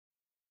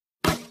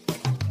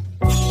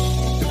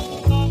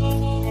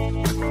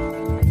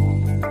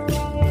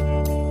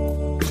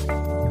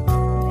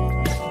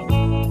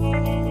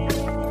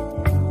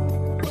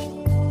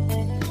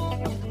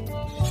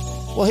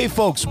Well, hey,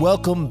 folks,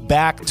 welcome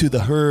back to the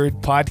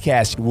Herd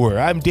podcast, where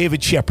I'm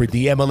David Shepherd,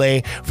 the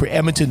MLA for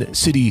Edmonton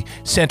City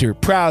Centre,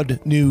 proud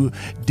new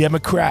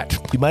Democrat.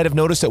 You might have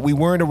noticed that we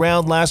weren't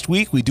around last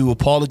week. We do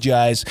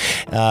apologize.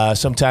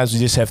 Sometimes we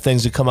just have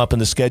things that come up in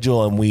the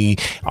schedule and we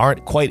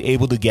aren't quite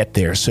able to get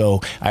there. So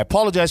I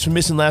apologize for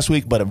missing last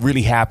week, but I'm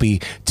really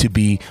happy to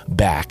be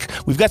back.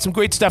 We've got some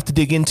great stuff to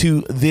dig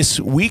into this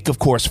week. Of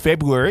course,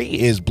 February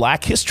is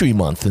Black History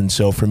Month, and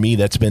so for me,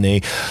 that's been a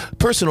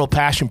personal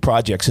passion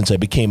project since I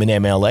became an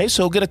MLA.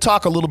 So we're going to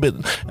talk a little bit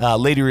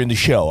later in the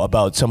show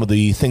about some of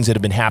the things that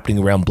have been happening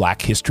around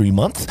Black History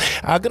Month.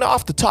 Going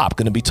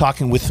to be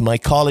talking with my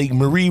colleague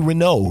Marie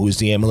Renaud, who is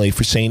the MLA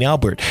for St.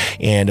 Albert.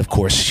 And of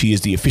course, she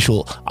is the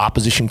official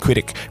opposition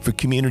critic for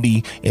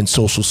Community and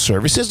Social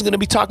Services. I'm going to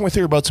be talking with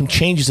her about some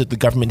changes that the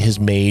government has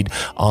made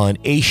on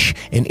AISH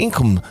and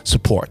income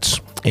supports,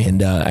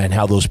 and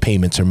how those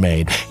payments are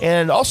made.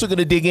 And also going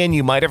to dig in,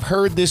 you might have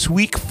heard this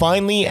week,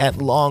 finally, at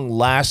long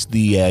last,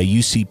 the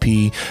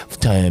UCP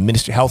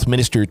Health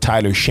Minister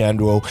Tyler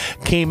Shandro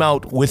came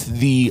out with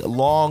the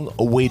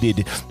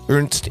long-awaited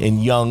Ernst &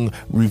 Young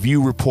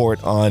review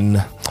report on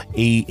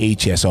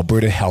AHS,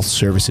 Alberta Health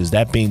Services,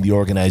 that being the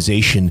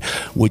organization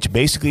which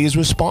basically is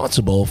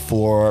responsible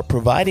for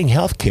providing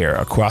health care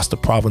across the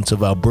province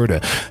of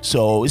Alberta.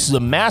 So this is a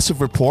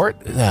massive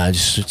report,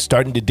 just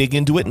starting to dig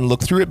into it and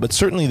look through it, but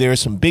certainly there are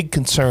some big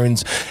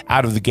concerns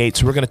out of the gate,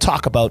 so we're going to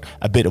talk about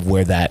a bit of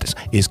where that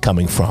is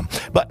coming from.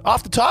 But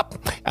off the top,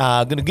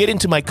 I'm going to get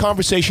into my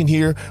conversation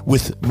here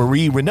with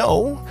Marie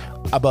Renaud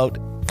about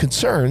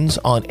concerns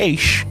on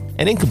AISH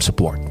and income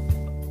support.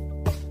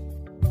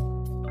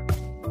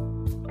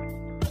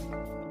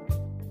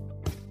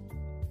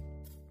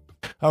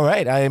 All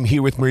right, I am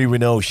here with Marie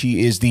Renaud.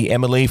 She is the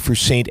MLA for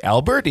St.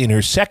 Albert in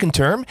her second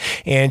term,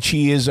 and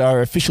she is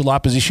our official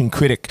opposition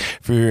critic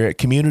for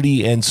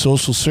Community and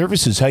Social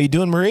Services. How you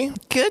doing, Marie?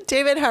 Good,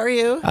 David. How are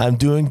you? I'm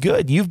doing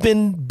good. You've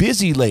been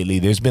busy lately.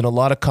 There's been a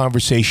lot of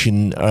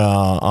conversation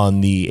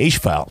on the AISH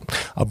file,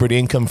 Alberta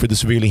Income for the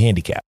Severely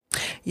Handicapped.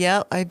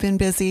 Yeah, I've been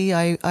busy.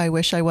 I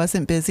wish I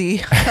wasn't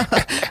busy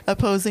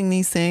opposing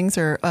these things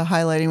or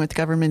highlighting what the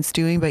government's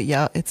doing, but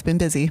yeah, it's been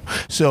busy.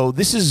 So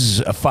this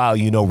is a file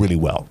you know really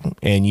well,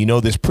 and you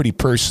know this pretty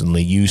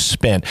personally. You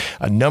spent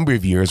a number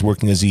of years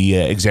working as the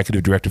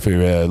executive director for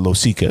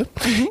LOSICA,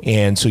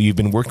 and so you've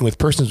been working with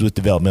persons with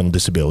developmental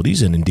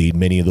disabilities, and indeed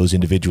many of those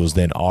individuals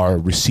then are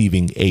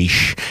receiving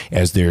AISH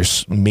as their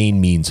main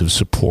means of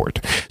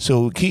support.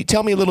 So can you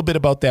tell me a little bit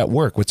about that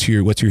work? What's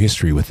your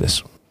history with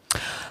this?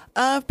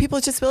 People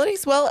with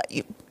disabilities? Well,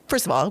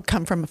 first of all, I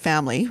come from a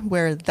family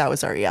where that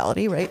was our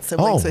reality, right?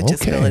 Siblings with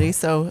disabilities.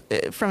 So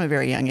from a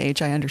very young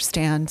age, I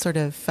understand sort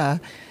of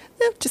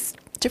just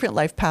different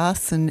life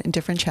paths and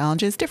different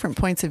challenges, different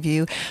points of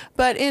view.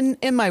 But in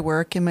my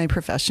work, in my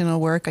professional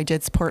work, I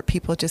did support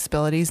people with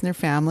disabilities and their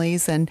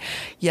families. And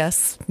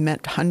yes,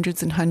 met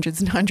hundreds and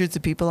hundreds and hundreds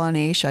of people on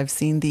AISH. I've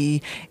seen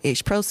the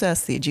AISH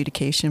process, the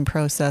adjudication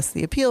process,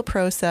 the appeal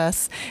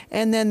process,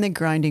 and then the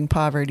grinding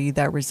poverty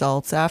that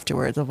results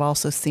afterwards. I've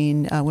also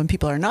seen when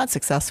people are not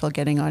successful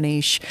getting on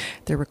AISH,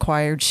 they're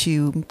required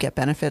to get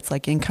benefits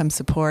like income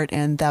support.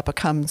 And that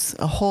becomes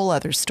a whole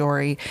other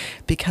story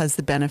because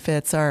the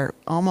benefits are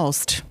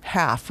almost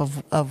half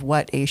of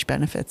what AISH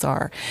benefits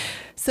are.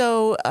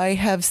 So I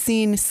have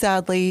seen,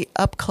 sadly,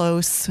 up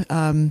close,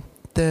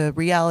 the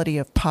reality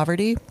of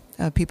poverty,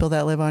 people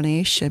that live on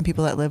AISH and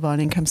people that live on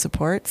income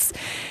supports.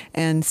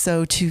 And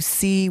so to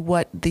see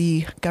what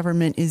the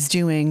government is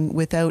doing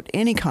without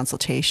any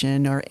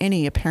consultation or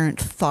any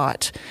apparent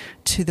thought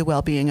to the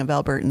well-being of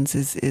Albertans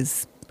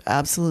is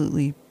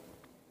absolutely...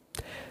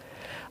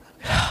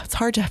 It's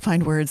hard to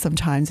find words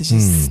sometimes. It's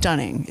just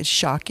stunning. It's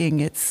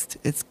shocking. It's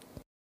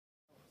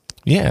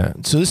Yeah,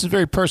 so this is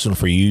very personal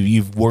for you.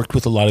 You've worked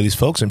with a lot of these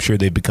folks. I'm sure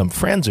they've become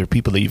friends or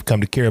people that you've come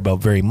to care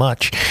about very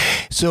much.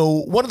 So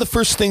one of the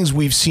first things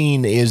we've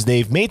seen is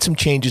they've made some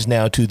changes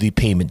now to the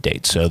payment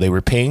date. So they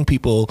were paying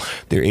people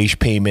their AISH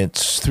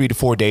payments 3 to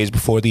 4 days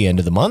before the end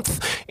of the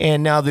month,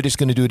 and now they're just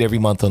going to do it every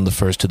month on the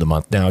first of the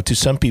month. Now, to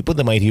some people,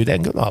 they might hear that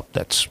and go, "Oh,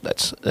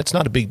 that's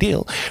not a big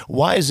deal."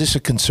 Why is this a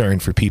concern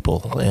for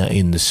people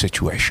in this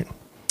situation?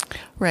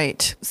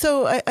 Right.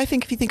 So I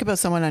think if you think about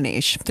someone on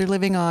AISH, they're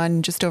living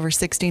on just over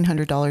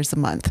 $1,600 a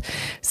month.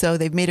 So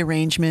they've made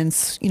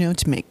arrangements,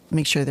 to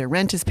make sure their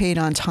rent is paid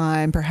on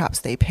time.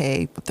 Perhaps they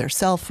pay with their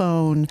cell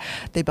phone.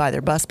 They buy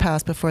their bus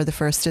pass before the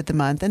first of the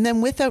month. And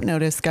then without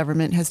notice,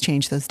 government has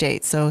changed those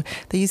dates. So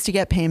they used to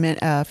get payment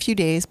a few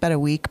days, about a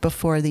week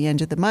before the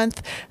end of the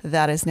month.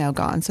 That is now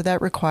gone. So that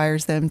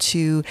requires them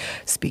to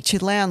speak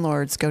to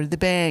landlords, go to the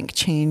bank,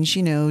 change,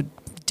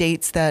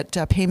 dates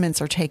that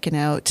payments are taken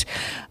out.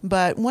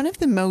 But one of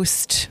the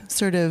most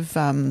sort of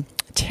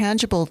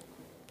tangible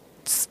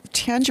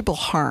tangible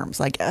harms,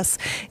 I guess,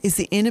 is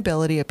the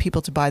inability of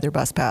people to buy their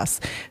bus pass.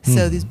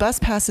 So these bus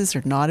passes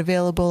are not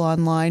available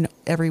online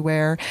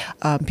everywhere.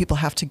 People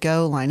have to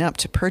go line up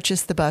to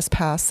purchase the bus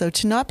pass. So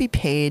to not be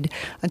paid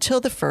until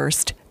the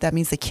 1st, that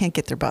means they can't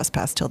get their bus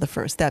pass till the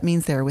 1st. That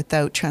means they're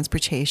without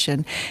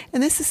transportation.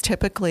 And this is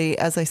typically,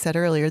 as I said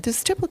earlier, this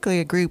is typically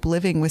a group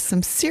living with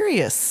some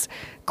serious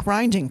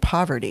grinding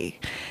poverty.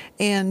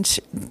 And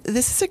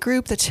this is a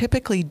group that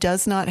typically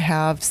does not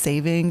have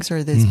savings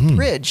or this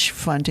bridge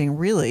funding,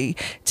 really,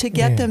 to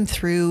get them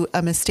through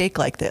a mistake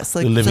like this.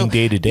 Like, living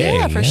day to day.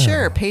 Yeah, for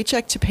sure.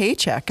 Paycheck to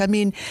paycheck. I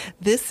mean,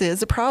 this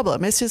is a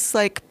problem. It's just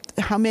like,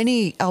 how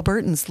many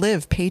Albertans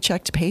live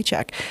paycheck to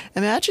paycheck?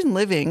 Imagine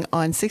living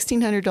on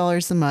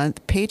 $1,600 a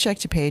month, paycheck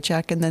to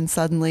paycheck, and then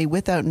suddenly,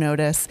 without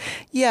notice,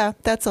 yeah,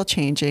 that's all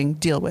changing.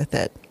 Deal with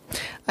it.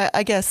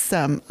 I guess,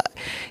 I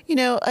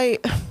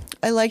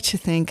like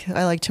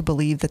to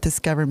believe that this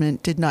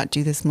government did not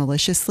do this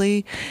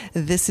maliciously.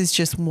 This is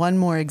just one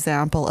more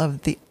example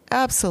of the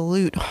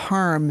absolute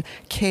harm,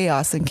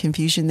 chaos, and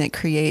confusion they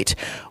create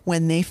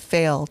when they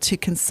fail to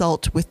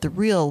consult with the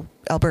real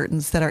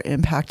Albertans that are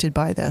impacted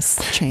by this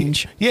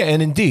change. Yeah,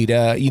 and indeed,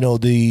 on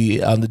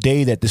the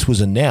day that this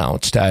was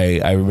announced,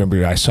 I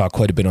remember I saw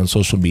quite a bit on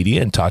social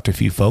media and talked to a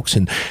few folks,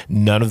 and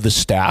none of the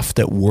staff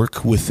that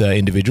work with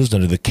individuals,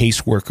 none of the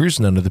caseworkers,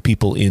 none of the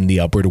people in the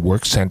Alberta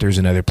Work Centres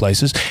and other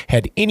places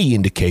had any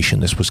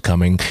indication this was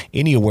coming,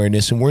 any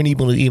awareness, and weren't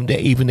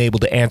even able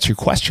to answer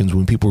questions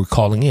when people were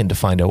calling in to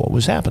find out what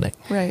was happening.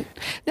 Right.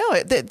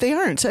 No, they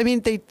aren't. I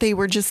mean, they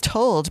were just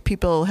told.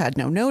 People had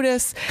no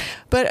notice.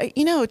 But,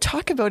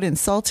 talk about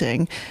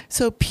insulting.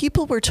 So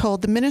people were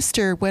told, the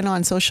minister went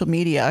on social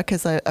media,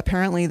 because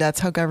apparently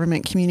that's how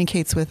government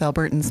communicates with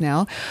Albertans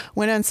now,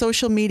 went on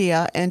social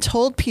media and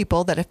told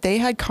people that if they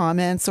had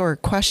comments or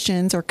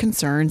questions or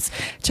concerns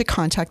to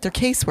contact their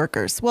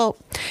caseworkers. Well,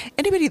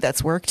 anybody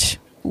that's worked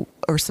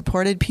or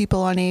supported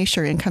people on AISH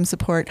or income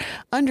support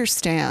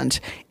understand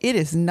it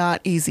is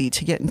not easy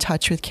to get in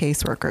touch with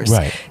caseworkers.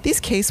 Right. These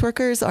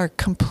caseworkers are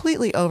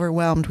completely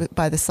overwhelmed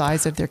by the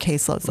size of their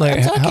caseloads. Like,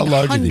 I'm talking how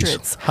large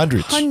hundreds, are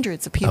these?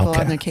 Hundreds of people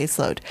on their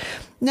caseload.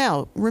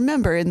 Now,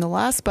 remember, in the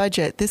last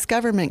budget, this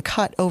government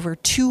cut over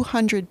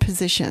 200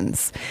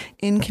 positions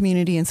in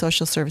community and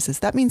social services.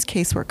 That means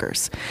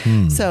caseworkers.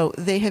 So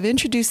they have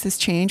introduced this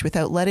change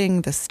without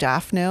letting the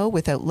staff know,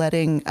 without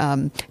letting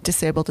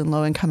disabled and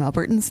low-income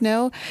Albertans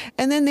know.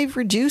 And then they've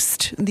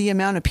reduced the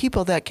amount of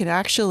people that can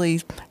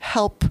actually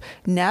help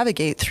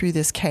navigate through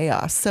this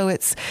chaos. So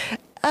it's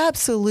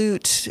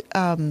absolute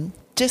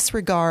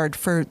disregard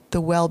for the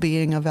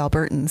well-being of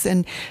Albertans.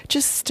 And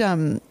just...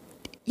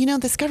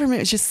 this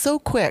government is just so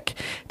quick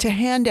to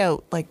hand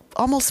out like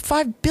almost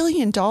 $5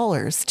 billion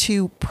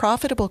to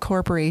profitable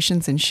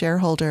corporations and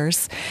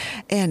shareholders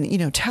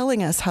and,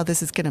 telling us how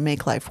this is going to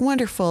make life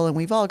wonderful and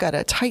we've all got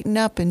to tighten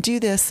up and do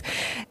this.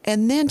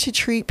 And then to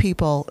treat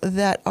people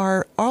that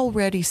are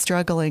already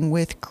struggling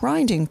with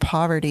grinding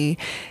poverty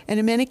and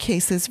in many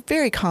cases,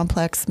 very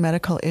complex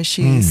medical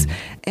issues.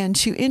 And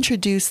to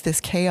introduce this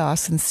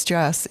chaos and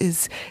stress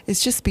is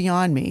just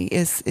beyond me.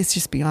 It's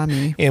just beyond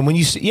me. And when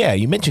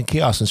you mentioned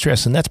chaos and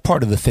stress, and that's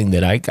part of the thing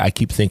that I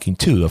keep thinking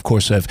too. Of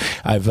course,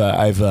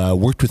 I've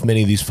worked with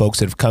many of these folks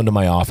that have come to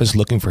my office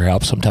looking for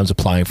help, sometimes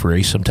applying for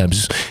AISH,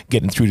 sometimes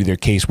getting through to their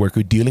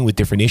caseworker, dealing with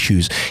different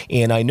issues.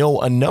 And I know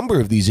a number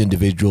of these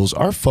individuals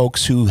are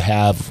folks who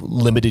have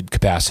limited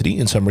capacity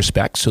in some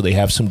respects, so they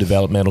have some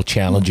developmental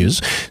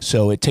challenges.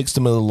 So it takes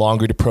them a little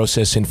longer to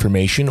process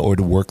information or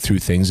to work through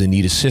things and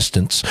need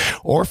assistance.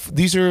 Or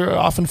these are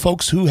often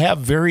folks who have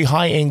very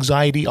high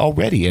anxiety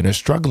already and are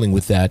struggling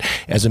with that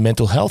as a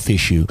mental health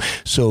issue.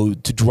 So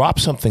to drop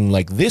something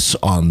like this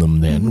on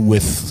them then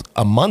with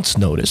a month's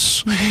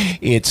notice,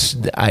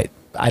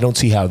 I don't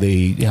see how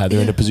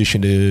they're in a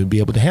position to be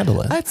able to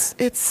handle it.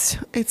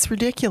 It's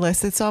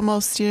ridiculous. It's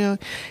almost, you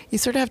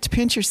sort of have to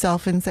pinch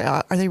yourself and say,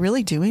 are they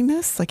really doing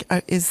this? Like,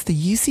 is the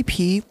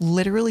UCP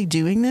literally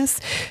doing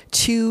this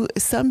to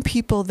some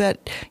people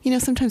that,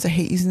 sometimes I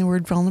hate using the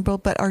word vulnerable,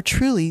 but are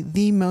truly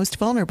the most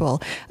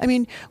vulnerable? I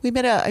mean,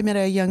 I met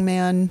a young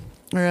man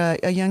or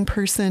a young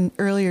person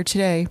earlier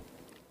today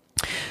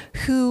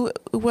who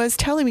was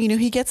telling me,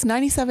 he gets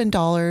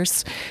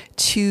 $97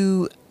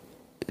 to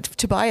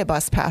buy a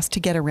bus pass to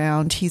get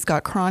around. He's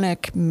got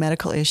chronic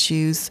medical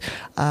issues,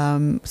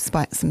 some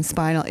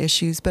spinal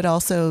issues, but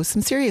also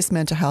some serious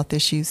mental health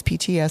issues,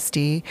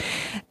 PTSD.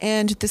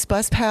 And this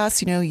bus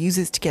pass,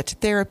 uses to get to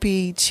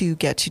therapy, to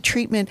get to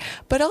treatment,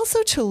 but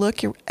also to look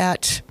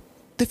at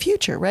the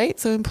future, right?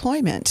 So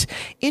employment.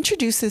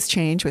 Introduce this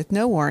change with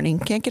no warning,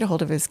 can't get a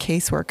hold of his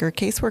caseworker.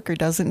 Caseworker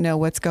doesn't know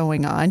what's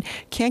going on,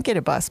 can't get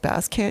a bus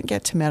pass, can't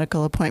get to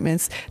medical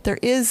appointments. There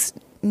is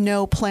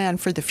no plan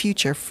for the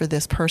future for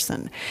this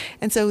person.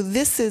 And so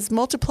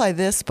multiply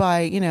this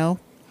by, you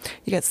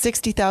got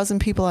 60,000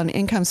 people on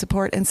income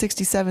support and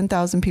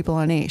 67,000 people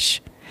on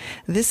AISH.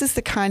 This is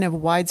the kind of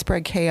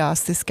widespread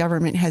chaos this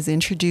government has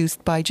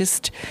introduced by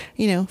just,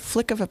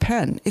 flick of a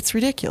pen. It's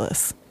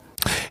ridiculous.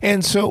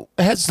 And so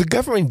has the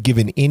government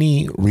given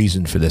any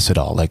reason for this at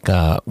all? Like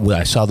when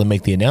I saw them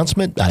make the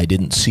announcement, I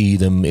didn't see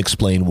them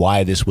explain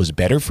why this was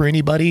better for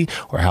anybody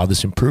or how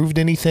this improved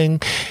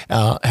anything.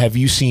 Have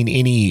you seen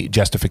any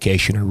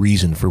justification or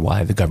reason for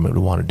why the government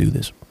would want to do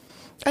this?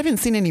 I haven't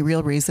seen any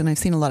real reason. I've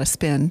seen a lot of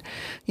spin.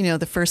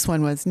 The first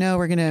one was, no,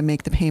 we're going to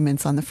make the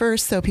payments on the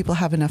first so people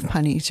have enough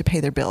money to pay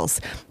their bills.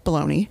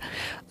 Baloney.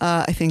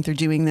 I think they're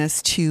doing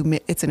this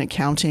it's an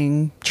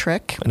accounting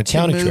trick.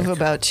 To move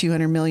about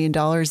 $200 million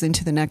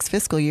into the next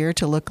fiscal year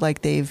to look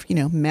like they've,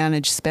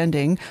 managed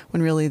spending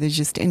when really they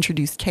just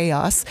introduced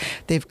chaos.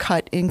 They've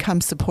cut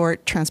income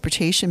support,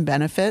 transportation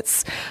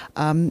benefits,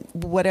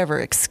 whatever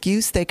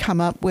excuse they come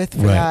up with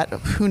for that.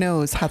 Who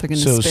knows how they're going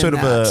to spin that. So sort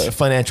of a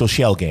financial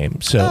shell game.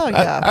 So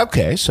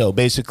okay, so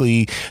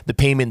basically the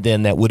payment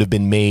then that would have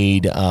been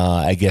made,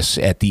 I guess,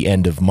 at the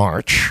end of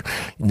March,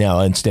 now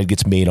instead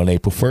gets made on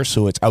April 1st,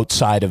 so it's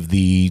outside of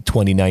the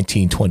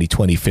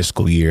 2019-2020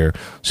 fiscal year,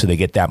 so they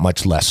get that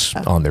much less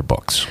on their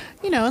books.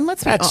 And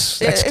let's be honest.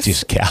 That's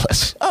just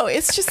callous. Oh,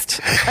 it's just,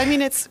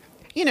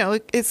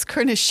 it's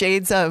kind of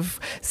shades of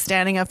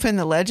standing up in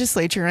the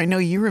legislature. I know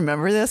you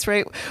remember this,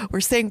 right?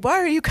 We're saying, why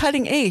are you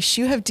cutting AISH?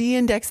 You have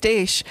de-indexed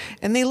AISH.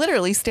 And they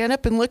literally stand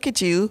up and look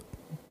at you,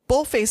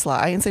 bull-faced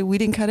lie, and say, we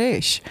didn't cut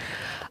AISH.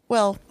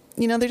 Well,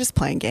 they're just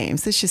playing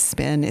games. It's just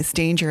spin. It's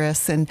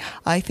dangerous. And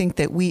I think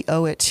that we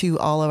owe it to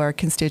all of our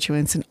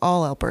constituents and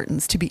all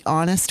Albertans to be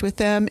honest with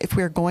them. If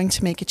we're going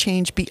to make a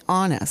change, be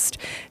honest.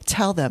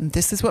 Tell them,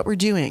 this is what we're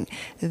doing.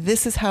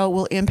 This is how it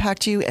will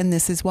impact you, and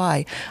this is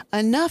why.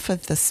 Enough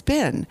of the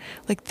spin.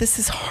 Like, this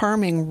is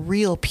harming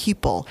real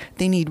people.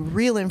 They need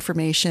real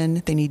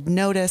information. They need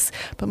notice.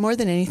 But more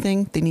than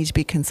anything, they need to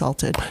be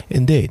consulted.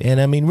 Indeed. And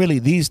I mean, really,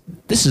 this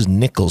is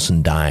nickels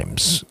and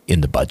dimes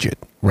in the budget.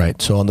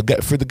 Right. So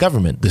for the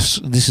government, this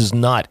is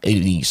not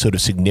any sort of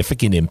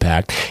significant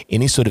impact,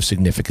 any sort of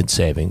significant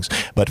savings.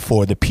 But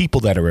for the people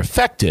that are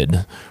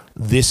affected,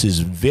 this is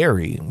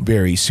very,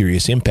 very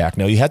serious impact.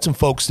 Now, you had some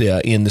folks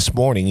in this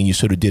morning, and you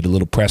sort of did a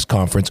little press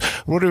conference.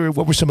 What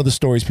were some of the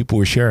stories people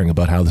were sharing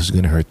about how this is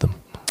going to hurt them?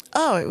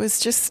 Oh, it was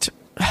just...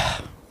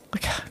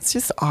 It's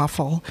just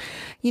awful.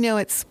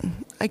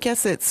 I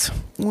guess it's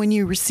when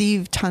you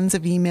receive tons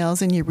of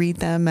emails and you read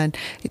them and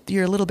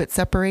you're a little bit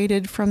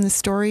separated from the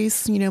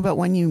stories, but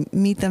when you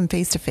meet them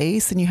face to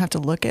face and you have to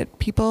look at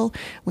people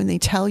when they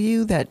tell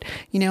you that,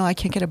 I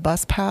can't get a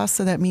bus pass,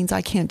 so that means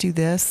I can't do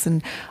this,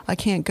 and I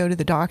can't go to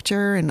the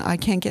doctor, and I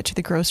can't get to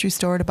the grocery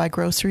store to buy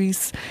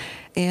groceries,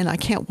 and I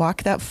can't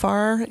walk that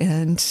far.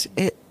 And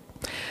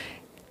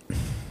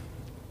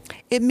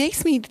it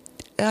makes me...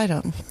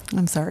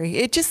 I'm sorry.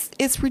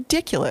 It's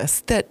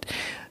ridiculous that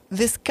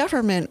this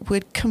government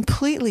would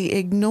completely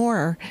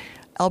ignore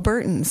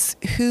Albertans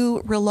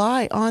who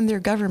rely on their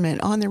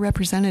government, on their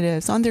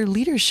representatives, on their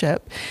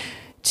leadership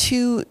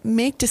to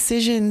make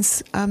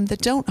decisions that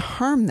don't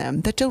harm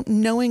them, that don't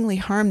knowingly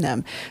harm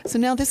them. So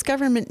now this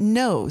government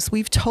knows,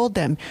 we've told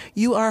them,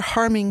 you are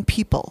harming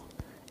people.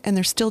 And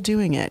they're still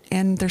doing it,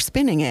 and they're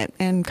spinning it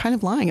and kind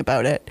of lying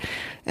about it.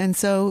 And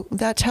so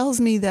that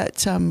tells me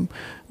that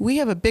we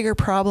have a bigger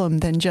problem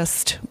than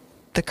just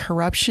the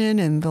corruption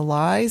and the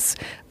lies,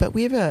 but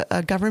we have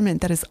a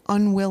government that is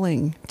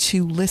unwilling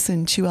to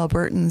listen to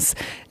Albertans,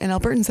 and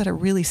Albertans that are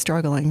really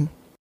struggling.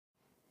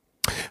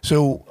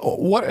 So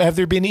have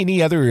there been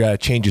any other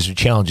changes or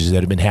challenges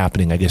that have been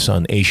happening, I guess,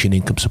 on AISH and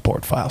income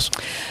support files?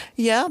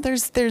 Yeah,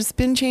 there's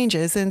been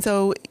changes. And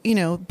so,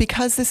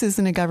 because this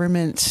isn't a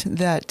government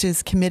that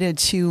is committed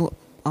to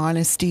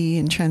honesty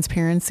and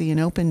transparency and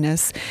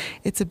openness,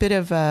 it's a bit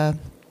of a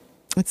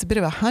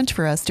hunt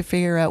for us to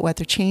figure out what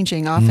they're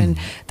changing. Often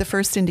the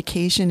first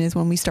indication is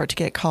when we start to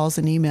get calls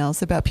and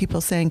emails about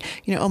people saying,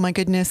 oh my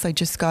goodness, I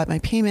just got my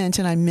payment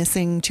and I'm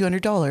missing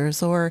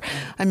 $200 or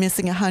I'm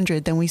missing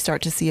 $100. Then we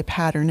start to see a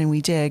pattern and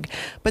we dig.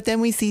 But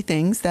then we see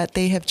things that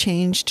they have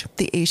changed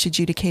the AISH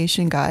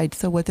adjudication guide.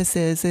 So what this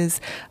is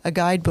a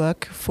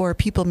guidebook for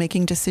people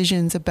making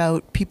decisions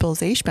about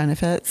people's AISH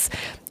benefits.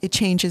 It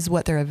changes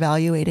what they're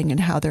evaluating and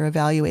how they're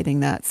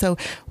evaluating that. So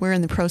we're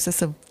in the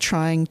process of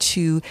trying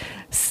to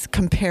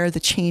compare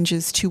the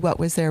changes to what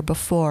was there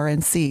before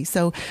and see.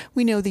 So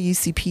we know the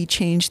UCP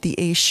changed the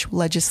AISH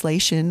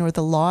legislation or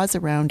the laws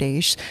around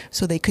AISH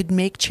so they could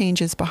make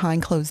changes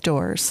behind closed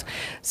doors.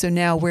 So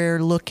now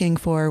we're looking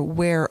for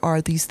where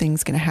are these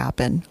things going to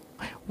happen?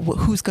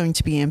 Who's going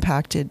to be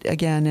impacted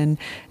again.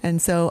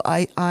 And so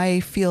I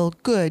feel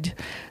good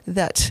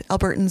that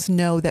Albertans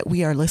know that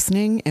we are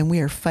listening and we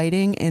are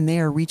fighting and they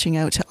are reaching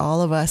out to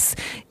all of us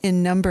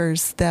in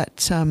numbers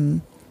that,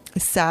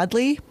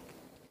 sadly,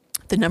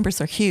 the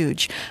numbers are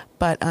huge,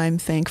 but I'm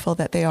thankful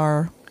that they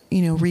are,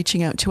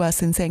 reaching out to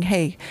us and saying,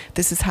 hey,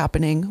 this is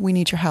happening. We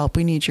need your help.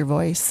 We need your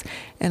voice.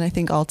 And I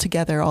think all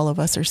together, all of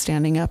us are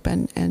standing up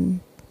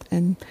and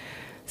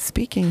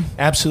speaking.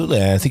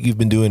 Absolutely. I think you've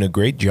been doing a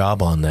great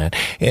job on that.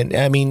 And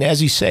I mean,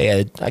 as you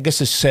say, I guess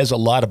this says a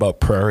lot about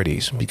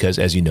priorities because,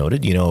 as you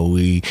noted,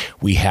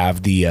 we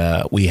have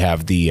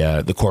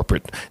the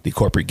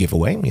corporate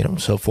giveaway.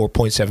 So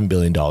 $4.7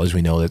 billion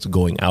we know that's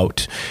going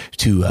out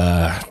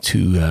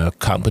to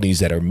companies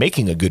that are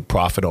making a good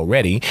profit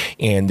already,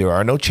 and there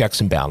are no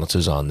checks and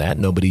balances on that.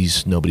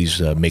 Nobody's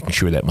making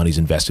sure that money's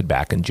invested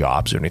back in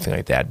jobs or anything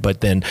like that.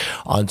 But then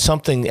on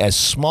something as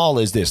small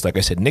as this, like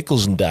I said,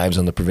 nickels and dimes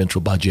on the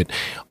provincial budget,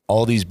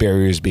 all these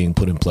barriers being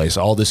put in place,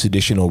 all this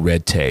additional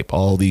red tape,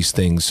 all these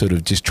things sort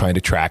of just trying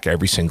to track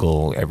every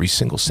single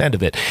cent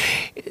of it.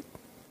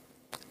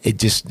 I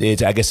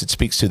guess it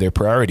speaks to their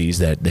priorities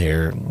that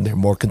they're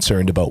more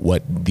concerned about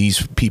what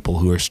these people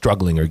who are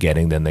struggling are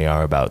getting than they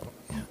are about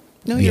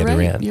No, the you're other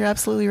right. end. You're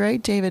absolutely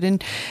right, David.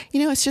 And,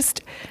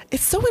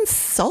 it's so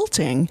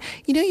insulting.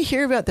 You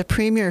hear about the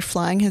premier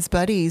flying his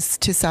buddies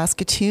to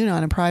Saskatoon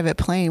on a private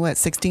plane,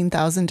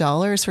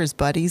 $16,000 for his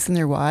buddies and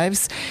their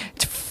wives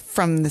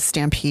from the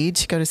Stampede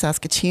to go to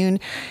Saskatoon.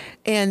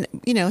 And,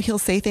 he'll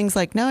say things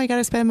like, no, you got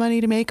to spend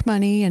money to make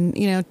money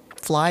and,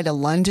 fly to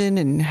London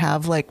and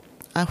have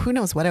who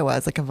knows what it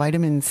was, like a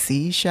vitamin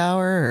C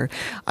shower, or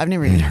I've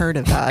never even heard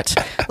of that.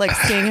 Like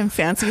staying in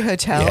fancy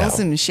hotels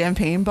and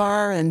champagne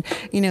bar and,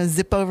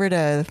 zip over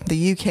to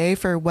the UK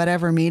for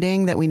whatever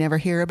meeting that we never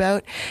hear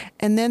about.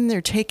 And then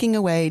they're taking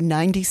away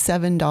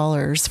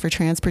 $97 for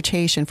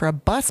transportation for a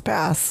bus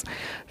pass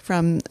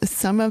from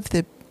some of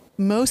the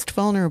most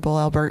vulnerable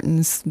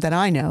Albertans that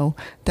I know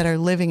that are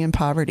living in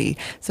poverty.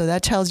 So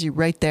that tells you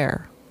right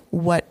there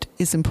what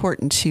is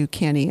important to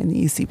Kenny and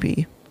the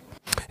UCP.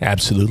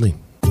 Absolutely.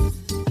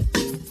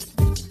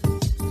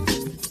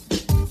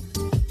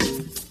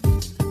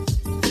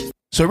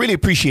 So I really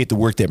appreciate the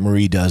work that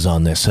Marie does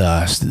on this.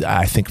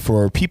 I think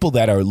for people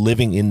that are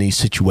living in these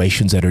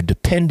situations that are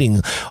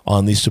depending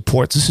on these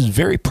supports, this is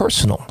very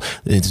personal.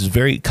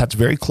 Cuts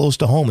very close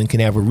to home and can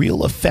have a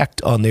real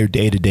effect on their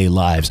day-to-day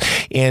lives.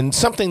 And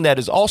something that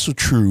is also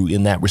true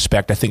in that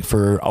respect, I think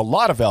for a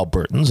lot of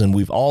Albertans, and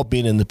we've all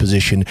been in the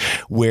position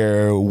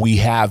where we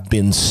have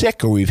been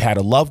sick or we've had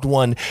a loved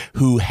one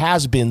who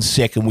has been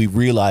sick, and we've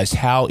realized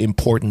how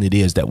important it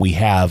is that we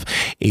have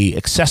a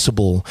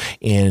accessible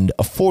and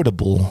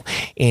affordable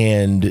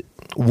and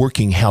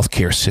working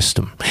healthcare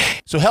system.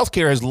 So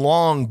healthcare has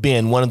long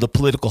been one of the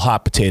political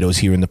hot potatoes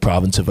here in the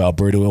province of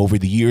Alberta. Over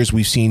the years,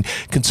 we've seen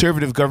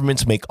conservative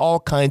governments make all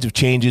kinds of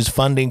changes.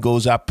 Funding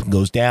goes up and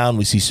goes down.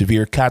 We see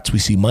severe cuts. We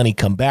see money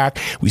come back.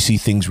 We see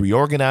things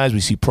reorganized.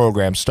 We see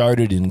programs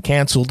started and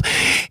canceled.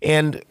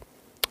 And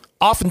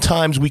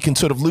oftentimes we can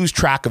sort of lose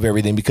track of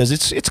everything because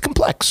it's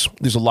complex.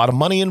 There's a lot of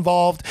money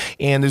involved,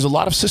 and there's a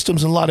lot of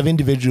systems and a lot of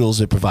individuals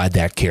that provide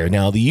that care.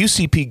 Now, the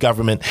UCP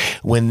government,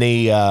 when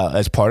they,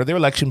 as part of their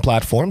election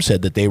platform,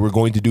 said that they were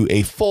going to do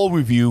a full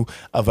review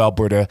of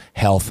Alberta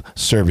health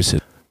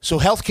services. So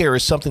healthcare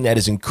is something that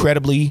is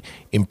incredibly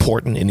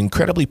important and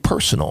incredibly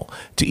personal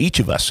to each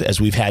of us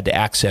as we've had to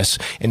access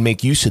and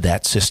make use of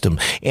that system.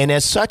 And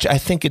as such, I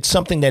think it's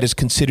something that is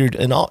considered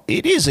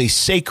it is a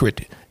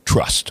sacred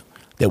trust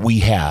that we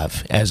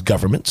have as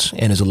governments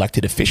and as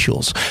elected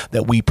officials,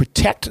 that we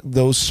protect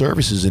those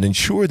services and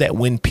ensure that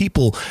when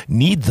people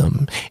need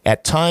them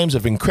at times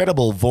of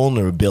incredible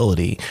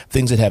vulnerability,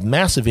 things that have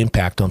massive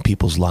impact on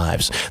people's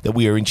lives, that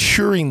we are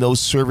ensuring those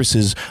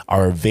services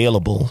are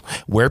available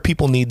where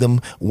people need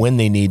them, when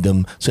they need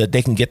them, so that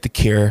they can get the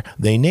care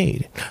they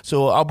need.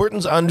 So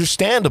Albertans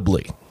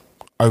understandably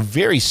are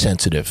very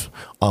sensitive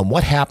on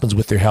what happens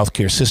with their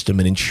healthcare system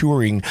and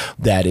ensuring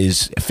that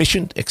is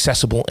efficient,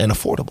 accessible, and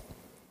affordable.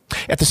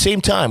 At the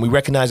same time, we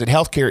recognize that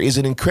healthcare is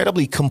an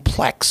incredibly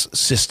complex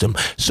system.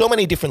 So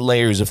many different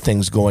layers of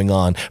things going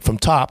on from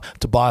top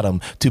to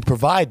bottom to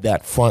provide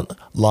that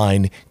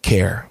frontline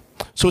care.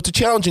 So it's a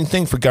challenging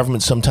thing for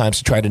government sometimes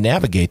to try to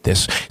navigate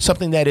this,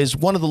 something that is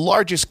one of the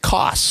largest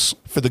costs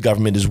for the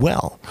government as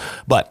well.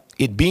 But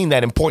it being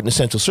that important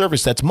essential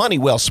service, that's money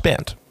well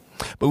spent.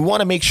 But we want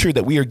to make sure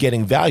that we are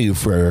getting value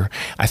for,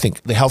 I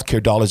think, the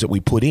healthcare dollars that we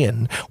put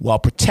in while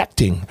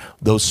protecting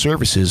those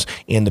services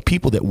and the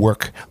people that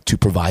work to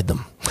provide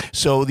them.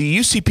 So the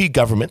UCP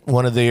government,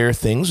 one of their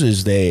things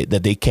is that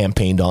they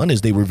campaigned on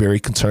is they were very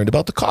concerned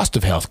about the cost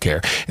of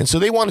healthcare. And so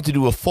they wanted to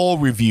do a full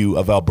review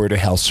of Alberta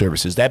Health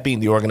Services, that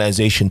being the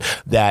organization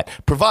that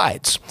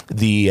provides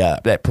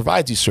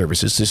these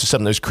services. This is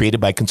something that was created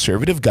by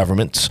conservative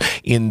governments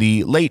in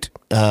the late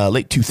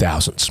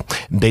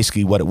 2000s. And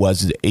basically what it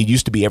was, it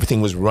used to be everything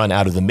was run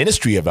out of the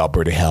Ministry of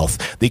Alberta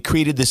Health. They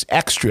created this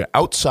extra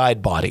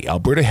outside body,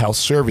 Alberta Health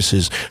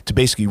Services, to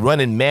basically run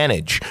and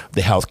manage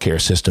the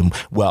healthcare system,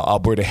 while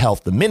Alberta Alberta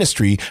Health, the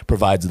ministry,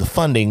 provides the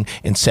funding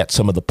and sets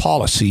some of the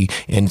policy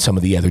in some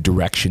of the other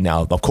direction.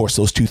 Now, of course,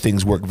 those two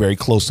things work very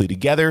closely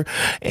together.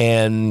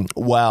 And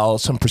while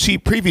some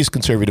previous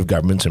Conservative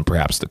governments, and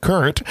perhaps the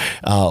current,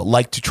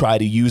 like to try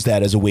to use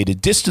that as a way to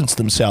distance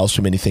themselves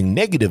from anything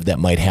negative that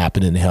might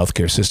happen in the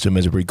healthcare system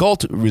as a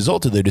result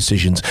of their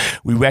decisions,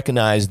 we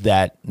recognize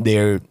that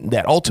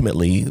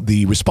ultimately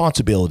the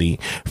responsibility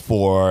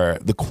for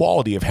the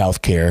quality of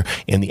healthcare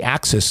and the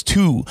access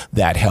to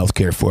that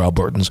healthcare for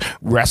Albertans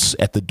rests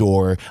at the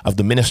door of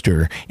the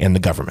minister and the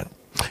government.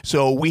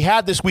 So we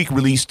had this week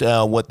released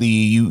what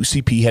the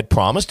UCP had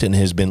promised and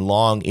has been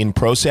long in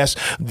process,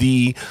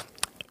 the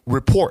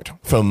report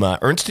from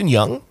Ernst &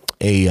 Young,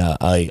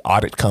 a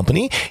audit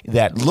company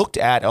that looked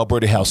at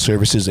Alberta Health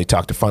Services. They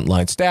talked to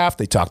frontline staff.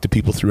 They talked to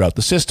people throughout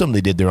the system. They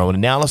did their own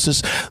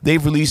analysis.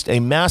 They've released a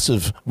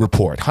massive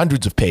report,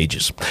 hundreds of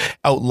pages,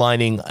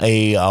 outlining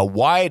a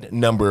wide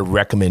number of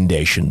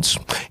recommendations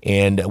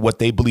and what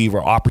they believe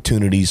are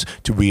opportunities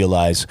to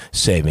realize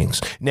savings.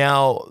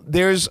 Now,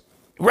 there's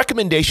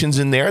recommendations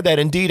in there that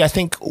indeed I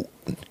think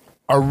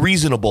are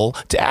reasonable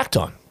to act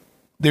on.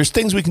 There's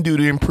things we can do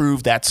to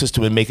improve that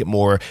system and make it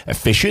more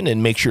efficient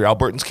and make sure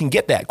Albertans can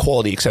get that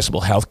quality, accessible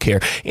health care.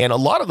 And a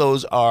lot of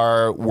those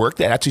are work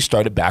that actually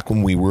started back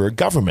when we were a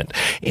government.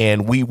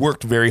 And we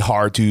worked very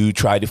hard to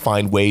try to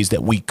find ways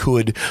that we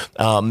could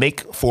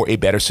make for a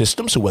better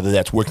system. So whether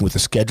that's working with a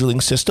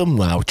scheduling system,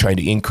 trying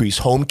to increase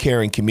home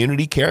care and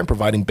community care and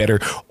providing better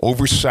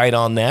oversight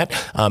on that,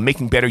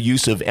 making better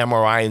use of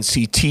MRI and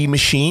CT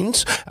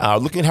machines,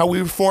 looking at how we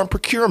reform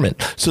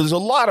procurement. So there's a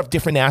lot of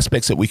different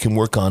aspects that we can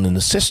work on in the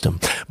system.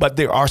 But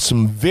there are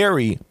some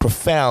very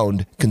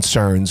profound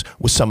concerns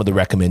with some of the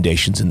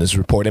recommendations in this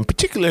report, and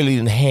particularly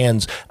in the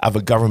hands of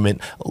a government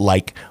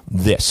like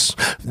this.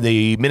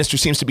 The minister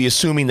seems to be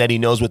assuming that he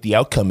knows what the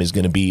outcome is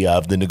going to be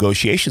of the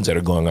negotiations that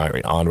are going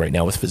on right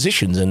now with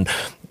physicians. And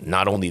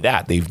not only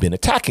that, they've been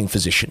attacking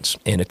physicians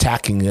and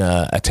not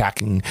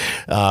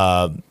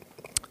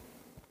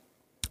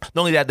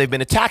only that, they've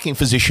been attacking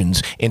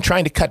physicians and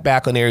trying to cut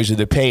back on areas of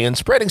their pay and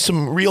spreading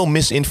some real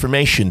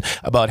misinformation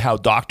about how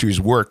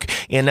doctors work.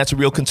 And that's a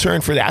real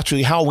concern for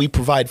actually how we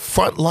provide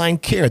frontline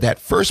care, that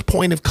first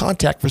point of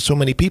contact for so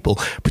many people,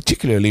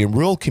 particularly in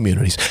rural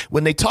communities.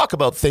 When they talk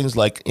about things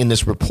like in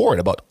this report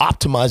about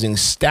optimizing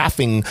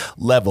staffing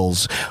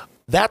levels,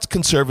 that's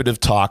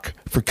conservative talk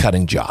for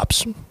cutting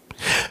jobs.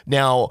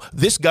 Now,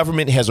 this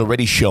government has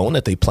already shown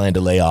that they plan to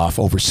lay off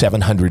over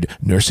 700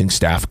 nursing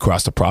staff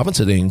across the province.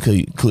 So they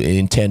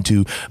intend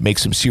to make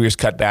some serious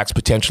cutbacks,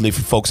 potentially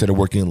for folks that are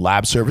working in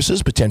lab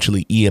services,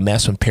 potentially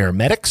EMS and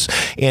paramedics,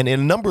 and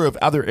in a number of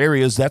other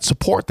areas that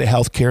support the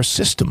healthcare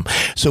system.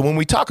 So when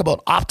we talk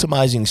about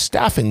optimizing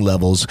staffing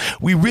levels,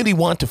 we really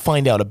want to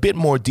find out a bit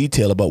more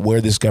detail about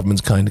where this government's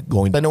kind of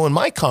going. I know in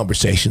my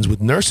conversations with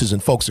nurses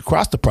and folks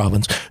across the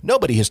province,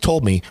 nobody has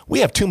told me we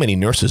have too many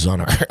nurses on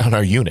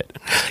our unit.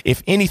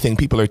 If anything,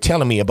 people are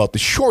telling me about the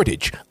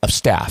shortage of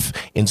staff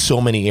in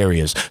so many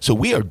areas. So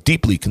we are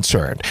deeply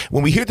concerned.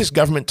 When we hear this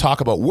government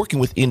talk about working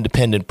with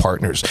independent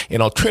partners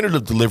and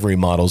alternative delivery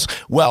models,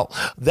 well,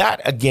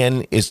 that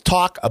again is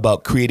talk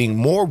about creating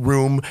more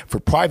room for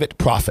private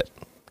profit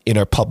in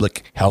our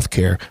public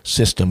healthcare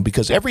system,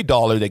 because every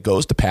dollar that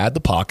goes to pad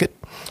the pocket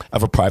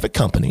of a private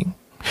company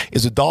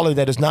is a dollar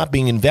that is not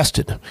being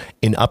invested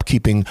in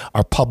upkeeping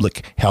our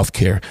public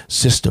healthcare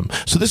system.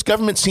 So this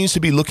government seems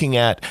to be looking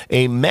at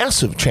a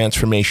massive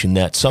transformation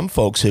that some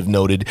folks have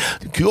noted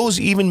goes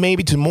even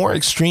maybe to more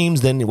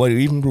extremes than what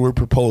even were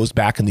proposed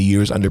back in the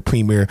years under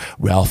Premier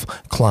Ralph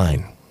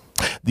Klein.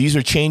 These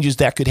are changes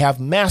that could have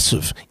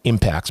massive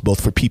impacts,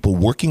 both for people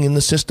working in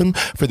the system,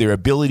 for their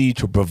ability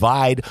to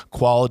provide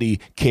quality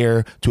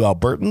care to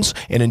Albertans,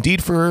 and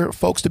indeed for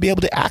folks to be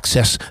able to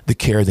access the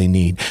care they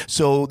need.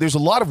 So there's a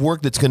lot of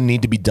work that's going to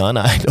need to be done.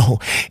 I know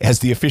as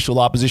the official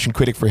opposition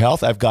critic for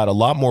health, I've got a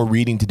lot more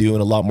reading to do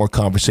and a lot more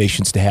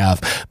conversations to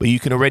have. But you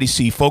can already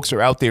see folks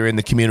are out there in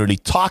the community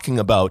talking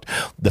about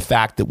the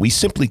fact that we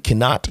simply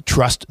cannot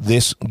trust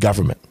this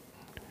government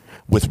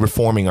with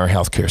reforming our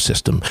healthcare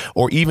system,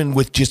 or even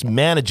with just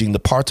managing the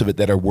parts of it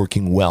that are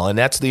working well. And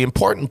that's the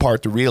important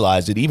part to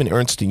realize, that even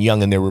Ernst &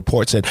 Young in their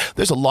report said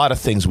there's a lot of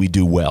things we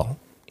do well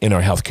in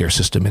our healthcare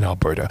system in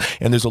Alberta.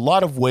 And there's a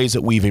lot of ways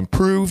that we've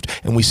improved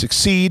and we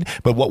succeed.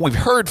 But what we've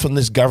heard from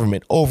this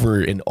government over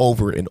and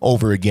over and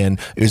over again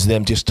is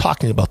them just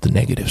talking about the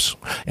negatives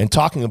and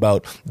talking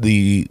about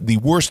the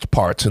worst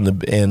parts and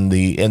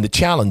the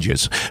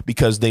challenges,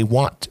 because they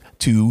want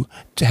to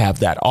have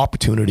that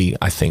opportunity,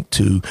 I think,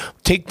 to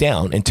take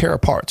down and tear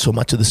apart so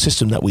much of the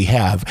system that we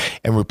have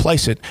and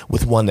replace it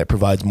with one that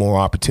provides more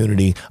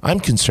opportunity, I'm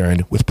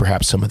concerned, with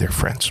perhaps some of their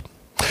friends.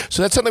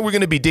 So that's something we're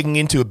going to be digging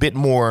into a bit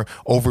more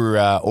over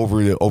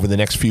the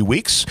next few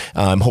weeks.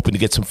 I'm hoping to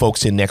get some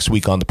folks in next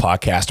week on the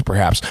podcast to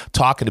perhaps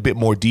talk in a bit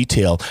more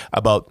detail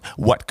about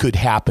what could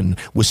happen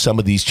with some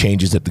of these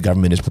changes that the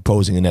government is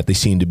proposing and that they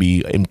seem to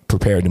be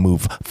prepared to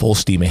move full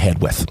steam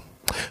ahead with.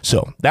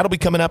 So that'll be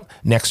coming up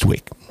next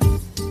week.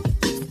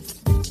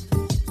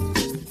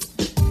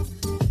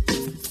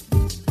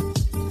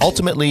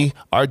 Ultimately,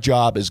 our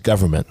job as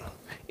government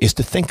is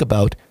to think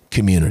about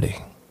community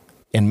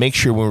and make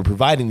sure when we're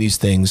providing these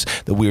things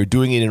that we are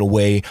doing it in a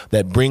way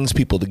that brings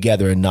people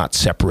together and not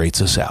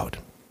separates us out.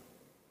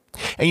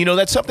 And you know,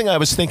 that's something I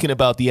was thinking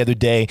about the other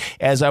day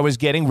as I was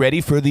getting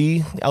ready for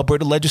the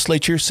Alberta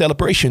Legislature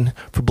celebration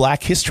for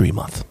Black History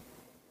Month.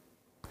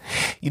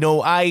 You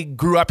know, I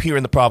grew up here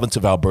in the province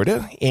of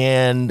Alberta,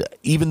 and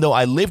even though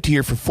I lived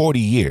here for 40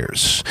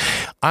 years,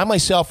 I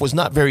myself was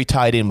not very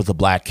tied in with the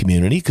Black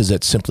community because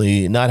that's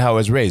simply not how I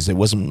was raised. It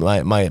wasn't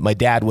my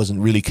dad wasn't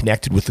really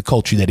connected with the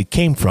culture that he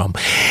came from.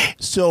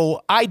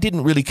 So I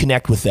didn't really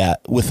connect with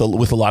that with a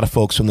lot of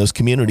folks from those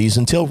communities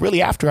until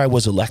really after I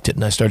was elected,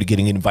 and I started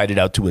getting invited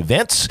out to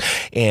events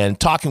and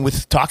talking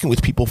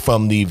with people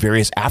from the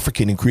various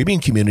African and Caribbean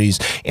communities,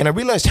 and I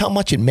realized how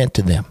much it meant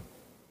to them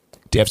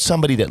to have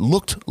somebody that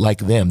looked like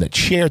them, that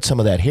shared some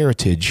of that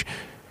heritage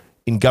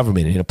in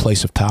government, in a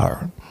place of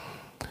power.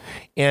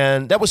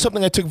 And that was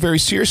something I took very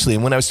seriously.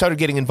 And when I started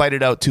getting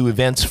invited out to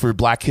events for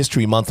Black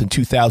History Month in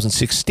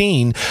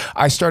 2016,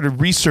 I started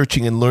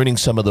researching and learning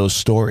some of those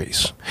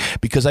stories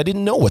because I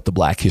didn't know what the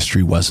Black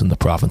history was in the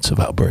province of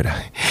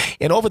Alberta.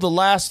 And over the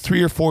last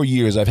 3 or 4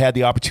 years, I've had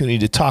the opportunity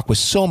to talk with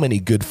so many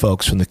good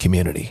folks from the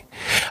community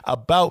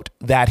about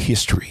that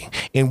history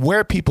and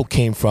where people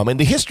came from. And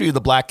the history of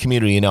the Black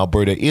community in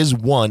Alberta is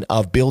one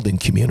of building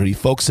community.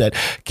 Folks that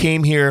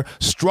came here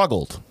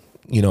struggled,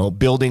 you know,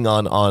 building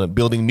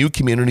new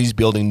communities,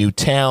 building new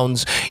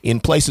towns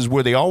in places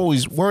where they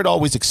weren't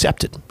always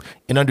accepted,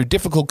 and under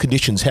difficult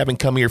conditions, having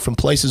come here from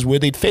places where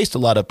they'd faced a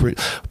lot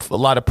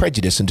of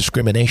prejudice and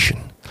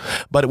discrimination.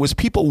 But it was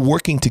people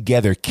working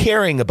together,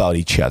 caring about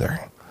each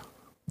other,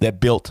 that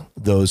built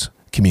those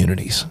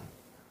communities.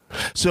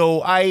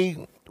 So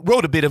I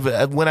wrote a bit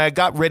of when I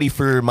got ready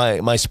for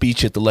my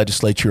speech at the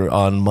legislature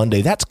on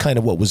Monday. That's kind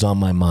of what was on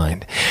my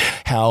mind,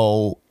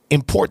 how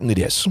important it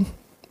is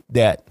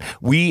that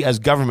we as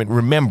government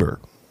remember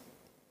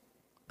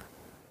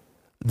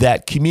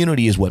that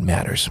community is what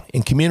matters,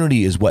 and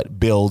community is what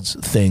builds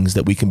things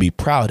that we can be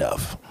proud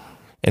of,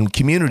 and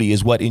community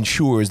is what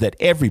ensures that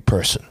every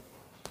person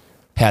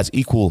has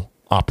equal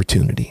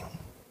opportunity.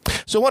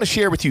 So I want to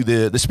share with you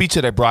the speech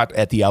that I brought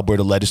at the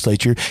Alberta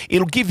Legislature.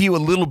 It'll give you a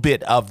little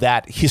bit of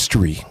that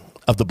history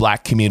of the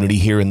Black community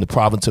here in the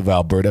province of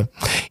Alberta,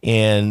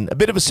 and a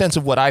bit of a sense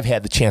of what I've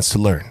had the chance to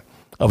learn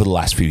over the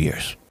last few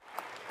years.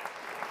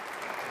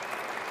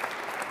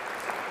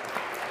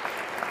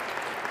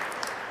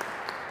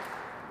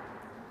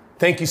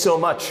 Thank you so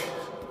much,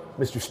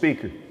 Mr.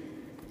 Speaker,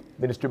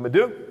 Minister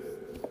Madu,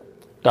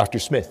 Dr.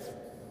 Smith.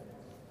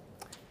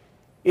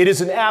 It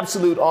is an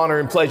absolute honor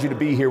and pleasure to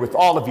be here with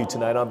all of you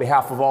tonight on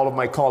behalf of all of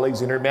my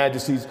colleagues in Her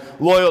Majesty's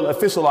loyal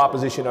official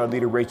opposition, our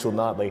leader Rachel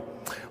Notley,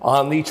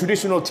 on the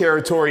traditional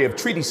territory of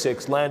Treaty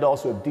 6, land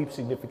also of deep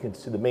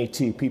significance to the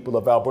Métis people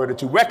of Alberta,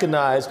 to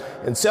recognize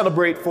and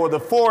celebrate for the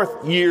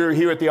 4th year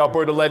here at the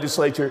Alberta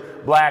Legislature,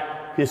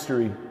 Black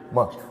History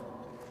Month.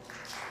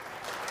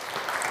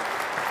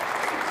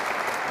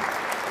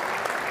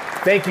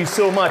 Thank you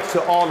so much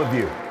to all of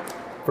you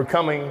for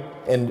coming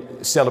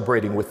and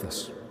celebrating with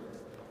us.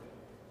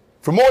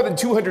 For more than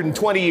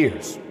 220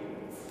 years,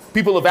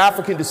 people of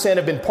African descent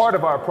have been part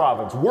of our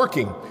province,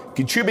 working,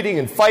 contributing,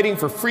 and fighting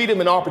for freedom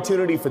and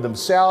opportunity for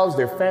themselves,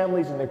 their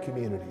families, and their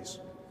communities.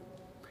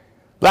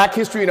 Black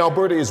history in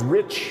Alberta is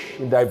rich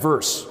and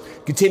diverse,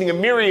 containing a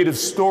myriad of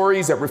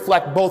stories that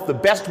reflect both the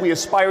best we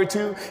aspire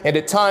to and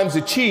at times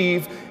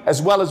achieve,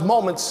 as well as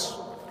moments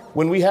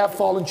when we have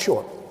fallen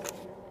short.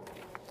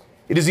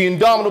 It is the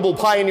indomitable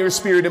pioneer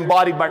spirit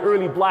embodied by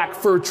early Black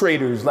fur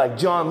traders like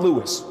John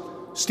Lewis,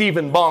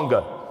 Stephen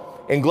Bonga,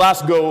 and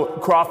Glasgow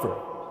Crawford.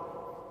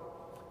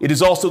 It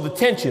is also the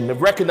tension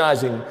of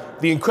recognizing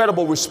the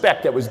incredible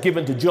respect that was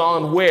given to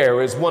John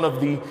Ware as one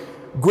of the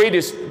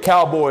greatest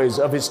cowboys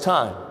of his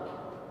time,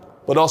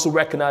 but also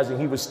recognizing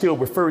he was still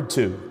referred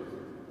to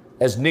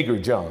as Nigger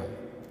John.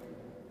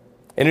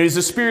 And it is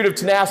the spirit of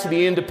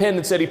tenacity and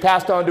independence that he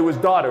passed on to his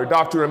daughter,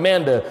 Dr.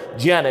 Amanda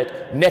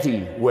Janet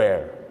Nettie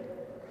Ware.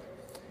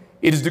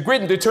 It is the grit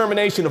and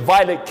determination of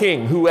Violet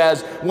King, who,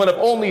 as one of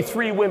only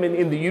 3 women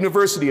in the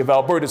University of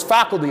Alberta's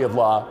Faculty of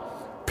Law,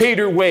 paid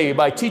her way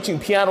by teaching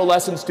piano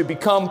lessons to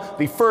become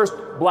the first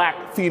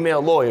Black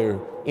female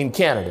lawyer in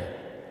Canada.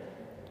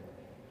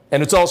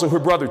 And it's also her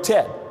brother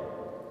Ted,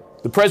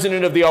 the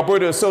president of the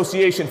Alberta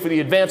Association for the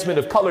Advancement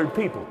of Colored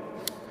People,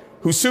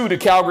 who sued a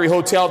Calgary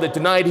hotel that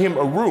denied him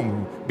a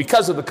room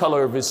because of the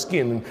color of his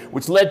skin,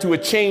 which led to a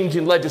change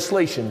in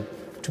legislation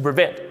to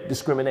prevent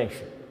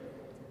discrimination.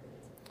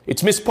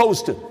 It's Miss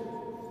Poston,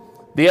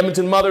 the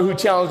Edmonton mother who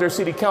challenged our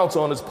city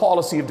council on its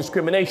policy of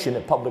discrimination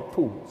at public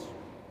pools.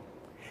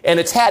 And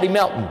it's Hattie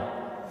Melton,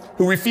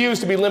 who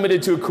refused to be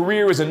limited to a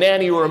career as a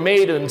nanny or a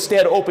maid and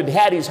instead opened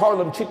Hattie's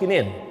Harlem Chicken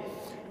Inn,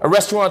 a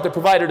restaurant that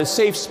provided a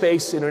safe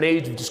space in an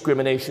age of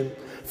discrimination,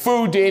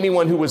 food to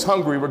anyone who was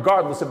hungry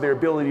regardless of their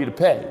ability to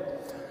pay,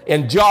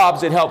 and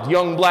jobs that helped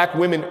young Black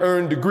women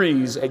earn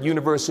degrees at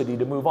university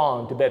to move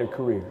on to better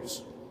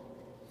careers.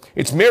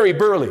 It's Mary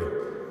Burley,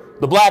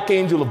 the Black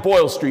Angel of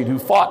Boyle Street, who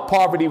fought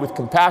poverty with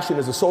compassion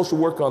as a social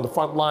worker on the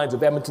front lines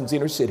of Edmonton's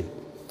inner city,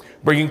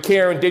 bringing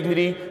care and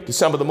dignity to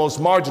some of the most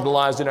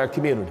marginalized in our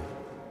community.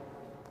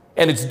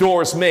 And it's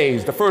Doris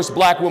Mays, the first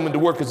Black woman to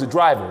work as a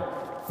driver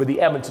for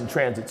the Edmonton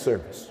Transit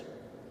Service.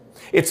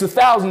 It's the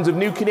thousands of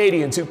new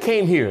Canadians who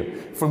came here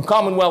from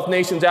Commonwealth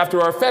nations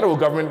after our federal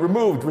government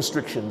removed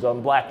restrictions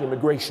on Black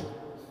immigration.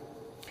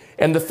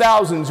 And the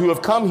thousands who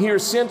have come here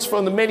since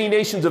from the many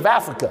nations of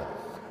Africa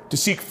to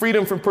seek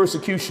freedom from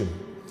persecution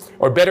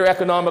or better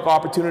economic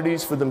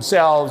opportunities for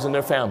themselves and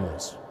their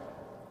families.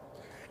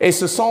 Et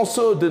ce sont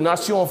ceux de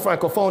nations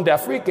francophones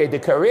d'Afrique et des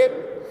Caraïbes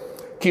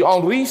qui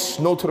enrichissent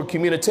notre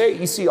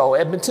communauté ici à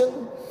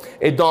Edmonton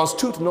et dans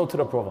toute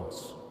notre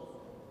province.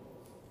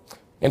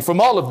 And from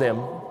all of them,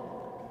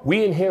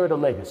 we inherit a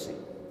legacy.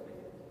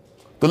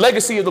 The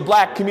legacy of the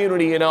Black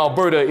community in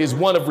Alberta is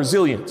one of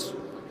resilience,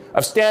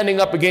 of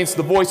standing up against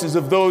the voices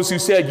of those who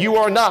said, you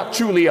are not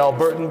truly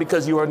Albertan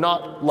because you are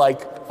not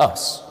like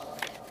us.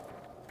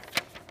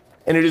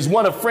 And it is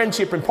one of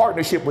friendship and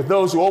partnership with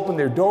those who open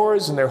their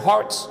doors and their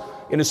hearts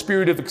in a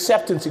spirit of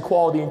acceptance,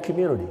 equality, and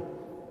community.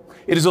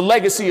 It is a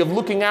legacy of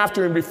looking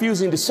after and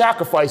refusing to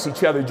sacrifice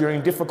each other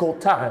during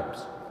difficult times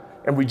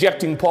and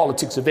rejecting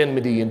politics of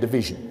enmity and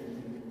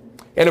division,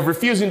 and of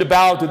refusing to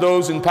bow to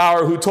those in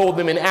power who told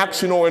them in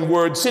action or in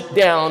word, sit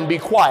down, be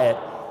quiet,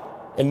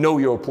 and know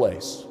your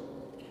place.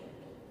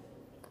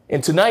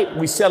 And tonight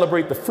we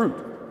celebrate the fruit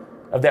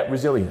of that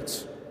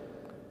resilience,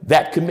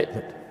 that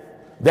commitment,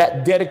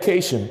 that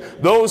dedication,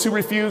 those who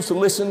refused to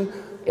listen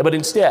but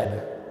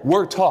instead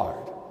worked hard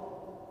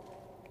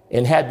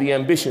and had the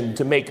ambition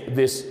to make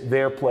this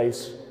their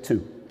place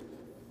too.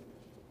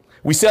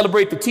 We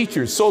celebrate the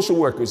teachers, social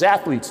workers,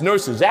 athletes,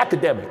 nurses,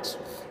 academics,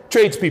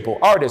 tradespeople,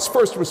 artists,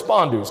 first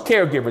responders,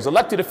 caregivers,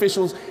 elected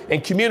officials,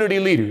 and community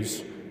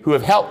leaders who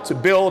have helped to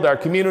build our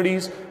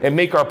communities and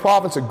make our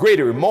province a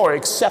greater, more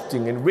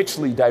accepting, and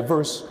richly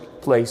diverse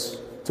place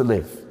to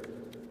live.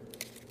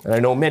 And I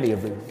know many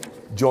of them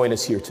join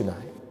us here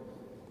tonight.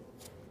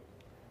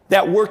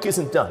 That work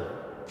isn't done.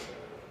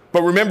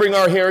 But remembering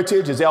our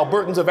heritage as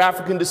Albertans of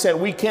African descent,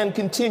 we can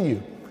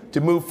continue to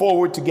move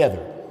forward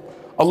together,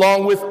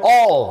 along with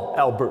all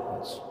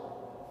Albertans.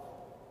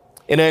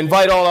 And I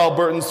invite all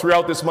Albertans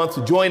throughout this month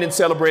to join in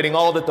celebrating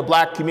all that the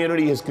Black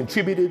community has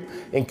contributed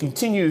and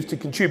continues to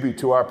contribute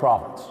to our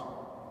province.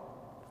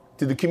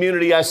 To the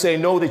community, I say,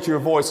 know that your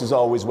voice is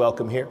always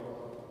welcome here,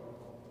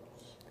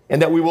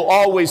 and that we will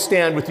always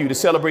stand with you to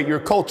celebrate your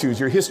cultures,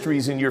 your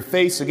histories, and your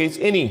faiths against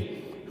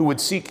any who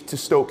would seek to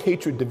stoke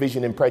hatred,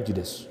 division, and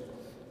prejudice,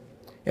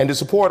 and to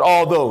support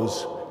all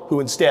those who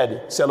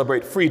instead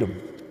celebrate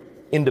freedom,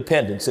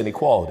 independence, and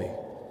equality,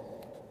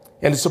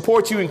 and to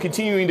support you in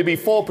continuing to be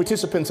full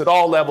participants at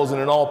all levels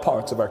and in all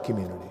parts of our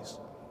communities.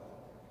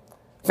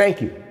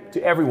 Thank you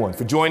to everyone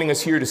for joining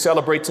us here to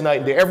celebrate tonight,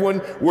 and to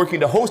everyone working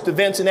to host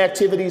events and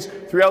activities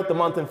throughout the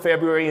month in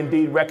February,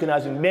 indeed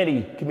recognizing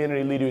many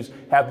community leaders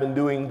have been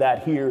doing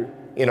that here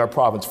in our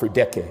province for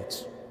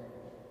decades.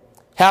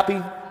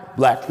 Happy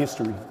Black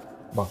History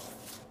Month.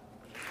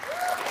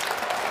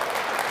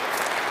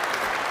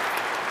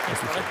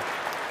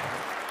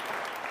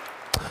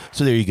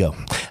 So there you go.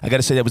 I got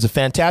to say that was a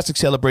fantastic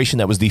celebration.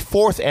 That was the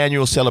 4th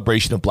annual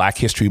celebration of Black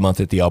History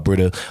Month at the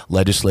Alberta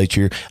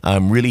Legislature.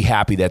 I'm really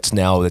happy that's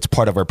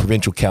part of our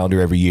provincial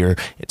calendar every year.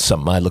 It's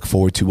something I look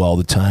forward to all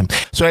the time.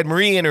 So I had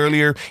Marie in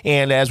earlier,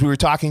 and as we were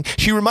talking,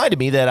 she reminded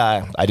me that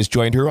I just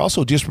joined her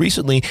also just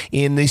recently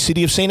in the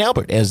city of St.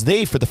 Albert, as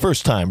they, for the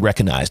first time,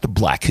 recognized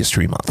Black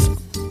History Month.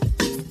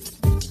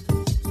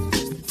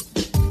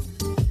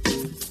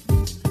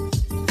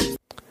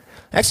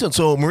 Excellent.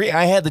 So, Marie,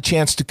 I had the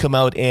chance to come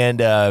out and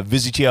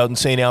visit you out in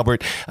St.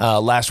 Albert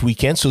last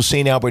weekend. So,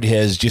 St. Albert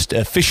has just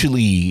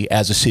officially,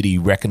 as a city,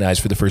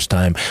 recognized for the first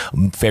time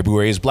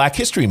February as Black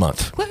History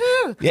Month.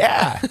 Woohoo!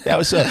 Yeah, that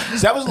was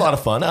a lot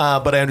of fun.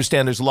 But I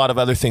understand there's a lot of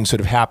other things sort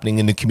of happening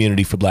in the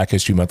community for Black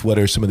History Month. What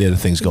are some of the other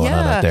things going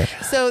on out there?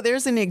 So,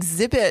 there's an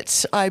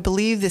exhibit, I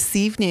believe, this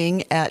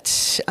evening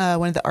at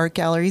one of the art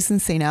galleries in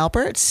St.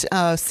 Albert.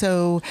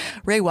 So,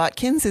 Ray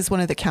Watkins is one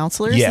of the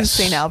counselors in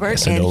St.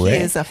 Albert, and he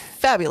is a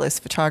fabulous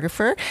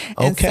photographer.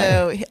 And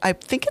so I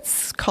think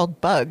it's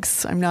called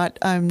Bugs. I'm not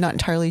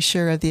entirely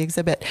sure of the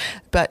exhibit,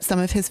 but some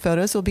of his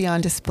photos will be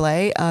on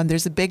display.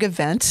 There's a big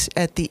event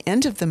at the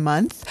end of the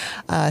month,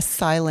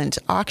 silent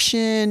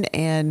auction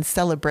and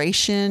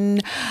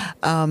celebration.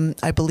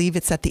 I believe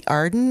it's at the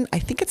Arden. I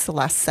think it's the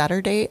last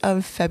Saturday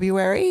of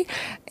February.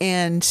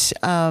 And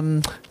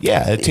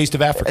a Taste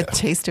of Africa. A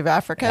Taste of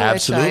Africa,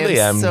 absolutely. Which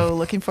I'm so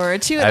looking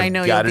forward to, and I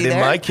know you'll be there. I've got it in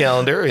my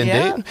calendar,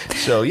 indeed. Yeah.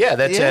 So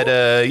that's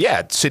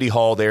at City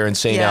Hall there in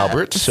St.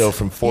 Albert. So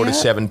from 4 to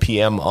 7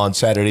 p.m. on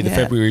Saturday, the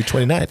February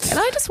 29th. And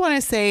I just want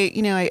to say,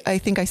 I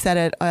think I said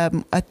it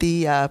at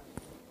the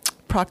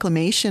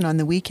proclamation on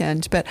the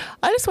weekend, but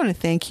I just want to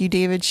thank you,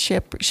 David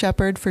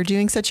Shepherd, for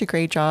doing such a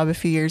great job a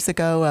few years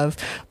ago of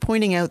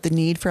pointing out the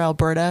need for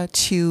Alberta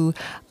to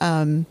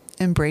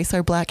embrace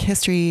our Black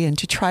history and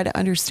to try to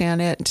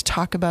understand it and to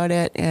talk about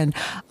it. And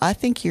I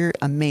think you're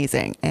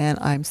amazing. And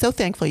I'm so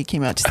thankful you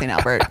came out to St.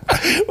 Albert.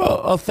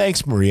 Well,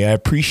 thanks, Maria. I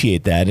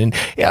appreciate that. And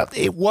yeah,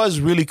 it was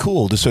really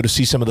cool to sort of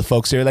see some of the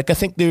folks there. Like, I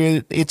think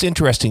it's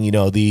interesting,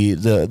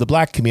 the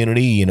Black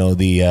community,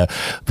 the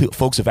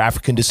folks of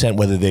African descent,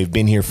 whether they've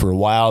been here for a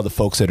while, the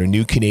folks that are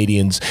new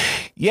Canadians.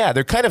 Yeah,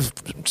 they're kind of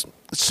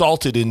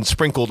salted and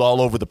sprinkled all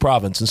over the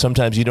province, and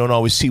sometimes you don't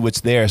always see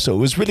what's there. So it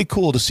was really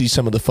cool to see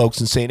some of the folks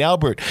in St.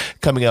 Albert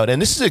coming out.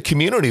 And this is a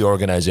community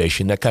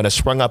organization that kind of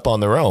sprung up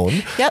on their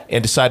own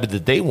and decided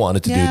that they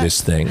wanted to do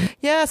this thing.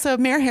 Yeah, so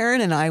Mayor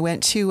Heron and I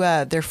went to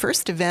their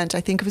first event.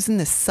 I think it was in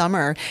the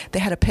summer. They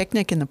had a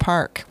picnic in the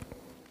park.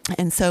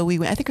 And so we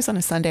went, I think it was on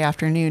a Sunday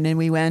afternoon, and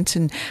we went,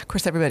 and of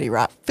course everybody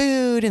brought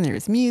food, and there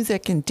was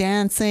music and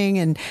dancing,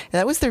 and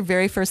that was their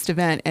very first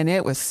event, and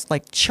it was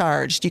like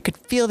charged. You could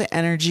feel the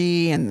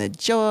energy and the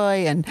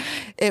joy, and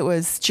it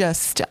was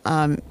just,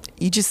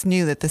 you just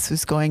knew that this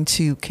was going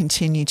to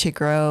continue to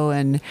grow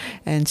and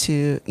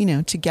to,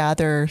 to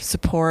gather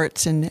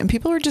support, and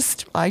people were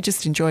I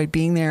just enjoyed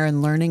being there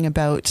and learning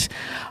about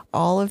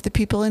all of the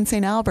people in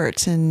St.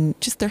 Albert and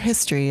just their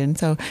history. And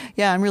so,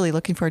 yeah, I'm really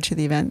looking forward to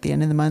the event at the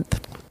end of the month.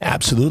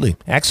 Absolutely.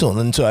 Excellent.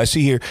 And so I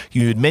see here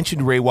you had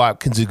mentioned Ray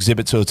Watkins'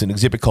 exhibit. So it's an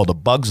exhibit called A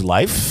Bug's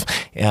Life.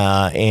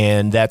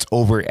 And that's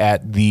over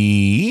at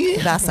the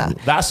VASA,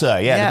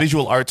 the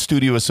Visual Arts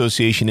Studio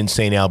Association in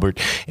St. Albert.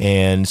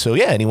 And so,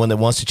 yeah, anyone that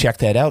wants to check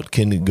that out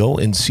can go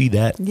and see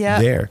that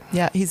there.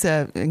 Yeah, he's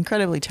an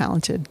incredibly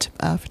talented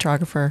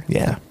photographer.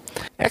 Yeah.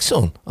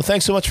 Excellent. Well,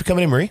 thanks so much for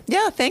coming in, Marie.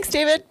 Yeah, thanks,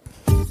 David.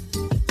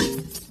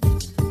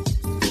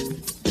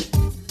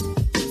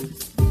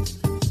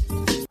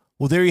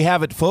 Well, there you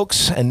have it,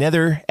 folks.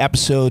 Another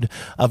episode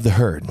of The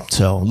Herd.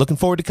 So looking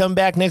forward to coming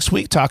back next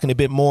week, talking a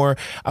bit more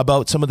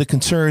about some of the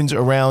concerns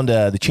around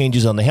the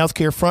changes on the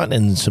healthcare front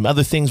and some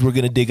other things we're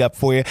going to dig up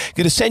for you.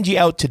 Going to send you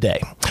out today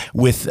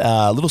with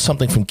a little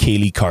something from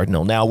Celeigh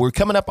Cardinal. Now, we're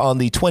coming up on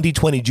the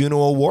 2020 Juno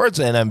Awards,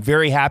 and I'm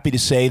very happy to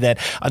say that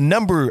a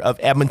number of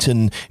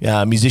Edmonton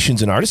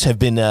musicians and artists have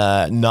been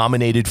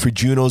nominated for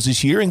Junos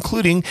this year,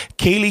 including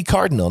Celeigh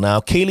Cardinal. Now,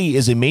 Celeigh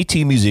is a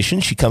Métis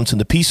musician. She comes from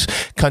the Peace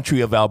Country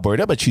of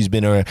Alberta, but she's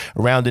been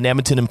around in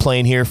Edmonton and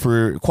playing here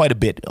for quite a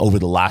bit over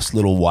the last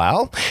little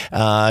while.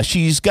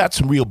 She's got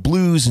some real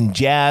blues and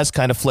jazz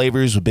kind of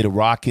flavors, a bit of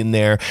rock in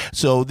there.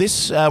 So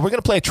this, we're going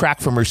to play a track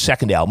from her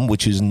second album,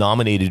 which is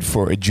nominated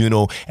for a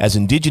Juno as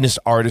Indigenous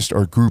Artist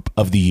or Group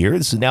of the Year.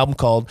 This is an album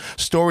called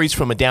Stories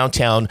from a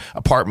Downtown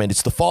Apartment.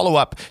 It's the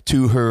follow-up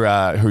to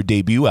her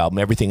debut album,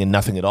 Everything and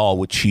Nothing at All,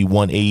 which she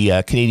won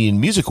a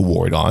Canadian Music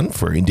Award on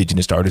for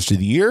Indigenous Artist of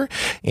the Year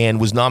and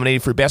was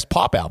nominated for Best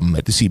Pop Album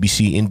at the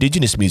CBC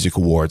Indigenous Music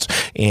Awards,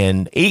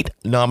 and 8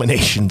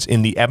 nominations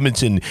in the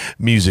Edmonton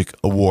Music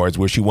Awards,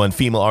 where she won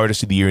Female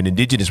Artist of the Year and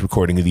Indigenous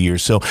Recording of the Year.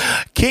 So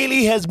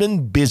Celeigh has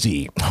been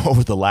busy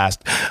over the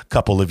last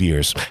couple of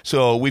years.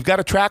 So we've got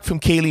a track from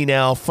Celeigh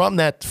now from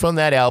that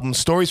album,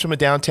 Stories from a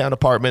Downtown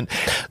Apartment.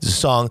 The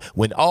song,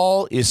 When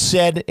All Is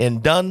Said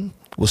and Done.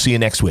 We'll see you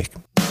next week.